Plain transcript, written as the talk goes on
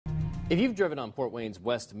If you've driven on Fort Wayne's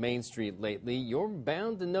West Main Street lately, you're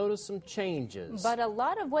bound to notice some changes. But a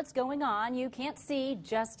lot of what's going on you can't see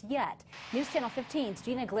just yet. News Channel 15's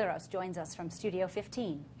Gina Galeros joins us from Studio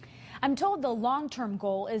 15. I'm told the long-term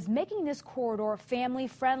goal is making this corridor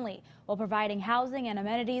family-friendly while providing housing and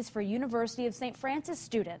amenities for University of St. Francis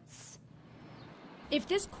students. If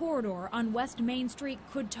this corridor on West Main Street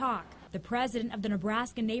could talk, the president of the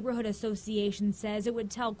Nebraska Neighborhood Association says it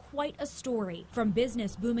would tell quite a story. From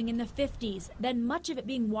business booming in the 50s, then much of it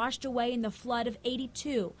being washed away in the flood of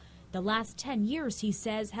 '82. The last 10 years, he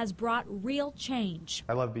says, has brought real change.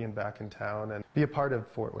 I love being back in town and be a part of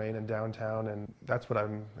Fort Wayne and downtown, and that's what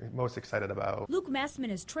I'm most excited about. Luke Messman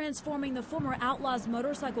is transforming the former Outlaws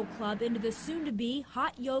Motorcycle Club into the soon-to-be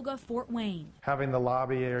Hot Yoga Fort Wayne. Having the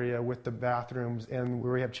lobby area with the bathrooms and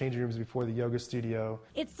where we have changing rooms before the yoga studio.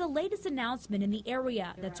 It's the latest announcement in the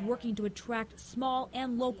area that's working to attract small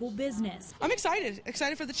and local business. I'm excited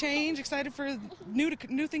for the change, excited for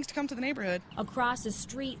new things to come to the neighborhood. Across the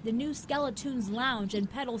street, the new Skeletoons Lounge in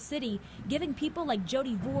Pedal City, giving people like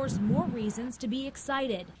Jody Vors more reasons to be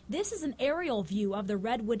excited. This is an aerial view of the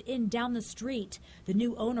Redwood Inn down the street. The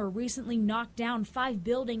new owner recently knocked down 5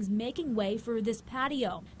 buildings, making way for this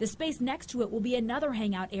patio. The space next to it will be another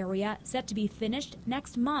hangout area, set to be finished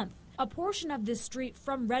next month. A portion of this street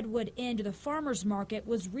from Redwood Inn to the farmers market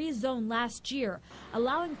was rezoned last year,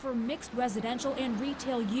 allowing for mixed residential and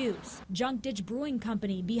retail use. Junk Ditch Brewing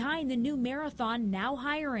Company behind the new marathon now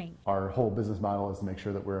hiring. Our whole business model is to make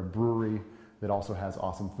sure that we're a brewery that also has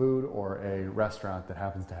awesome food or a restaurant that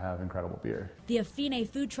happens to have incredible beer. The Affine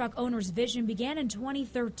food truck owner's vision began in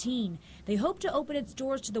 2013. They hope to open its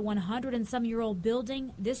doors to the 100-and-some-year-old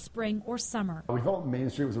building this spring or summer. We felt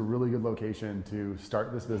Main Street was a really good location to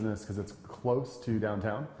start this business because it's close to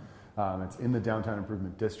downtown. It's in the downtown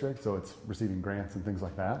improvement district, so it's receiving grants and things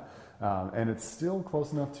like that. And it's still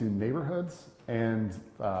close enough to neighborhoods and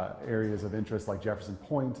areas of interest like Jefferson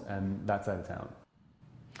Point and that side of town.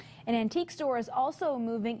 An antique store is also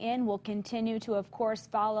moving in. We'll continue to, of course,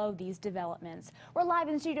 follow these developments. We're live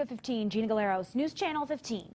in Studio 15. Gina Galeros, News Channel 15.